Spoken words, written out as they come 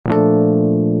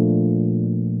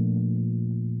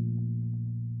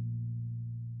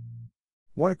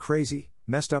What a crazy,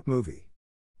 messed up movie.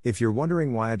 If you're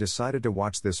wondering why I decided to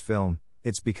watch this film,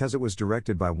 it's because it was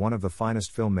directed by one of the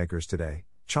finest filmmakers today,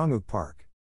 Chang-wook Park.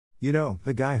 You know,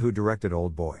 the guy who directed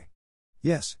Old Boy.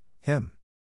 Yes, him.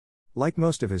 Like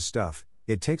most of his stuff,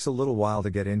 it takes a little while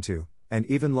to get into, and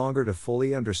even longer to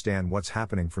fully understand what's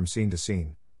happening from scene to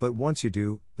scene, but once you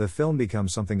do, the film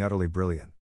becomes something utterly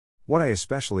brilliant. What I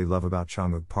especially love about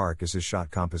Chang-wook Park is his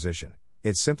shot composition.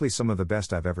 It's simply some of the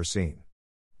best I've ever seen.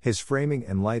 His framing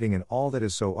and lighting and all that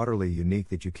is so utterly unique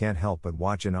that you can't help but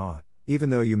watch in awe,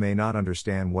 even though you may not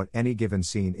understand what any given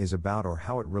scene is about or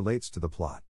how it relates to the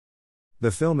plot. The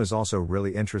film is also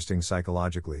really interesting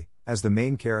psychologically, as the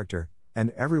main character, and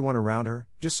everyone around her,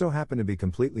 just so happen to be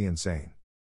completely insane.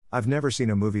 I've never seen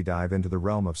a movie dive into the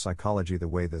realm of psychology the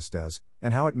way this does,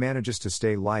 and how it manages to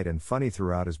stay light and funny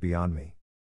throughout is beyond me.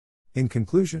 In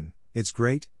conclusion, it's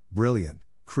great, brilliant,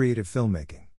 creative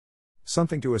filmmaking.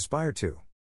 Something to aspire to.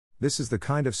 This is the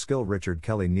kind of skill Richard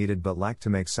Kelly needed but lacked to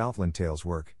make Southland Tales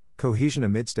work, cohesion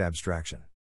amidst abstraction.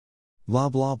 Blah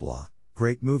blah blah,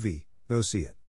 great movie, go see it.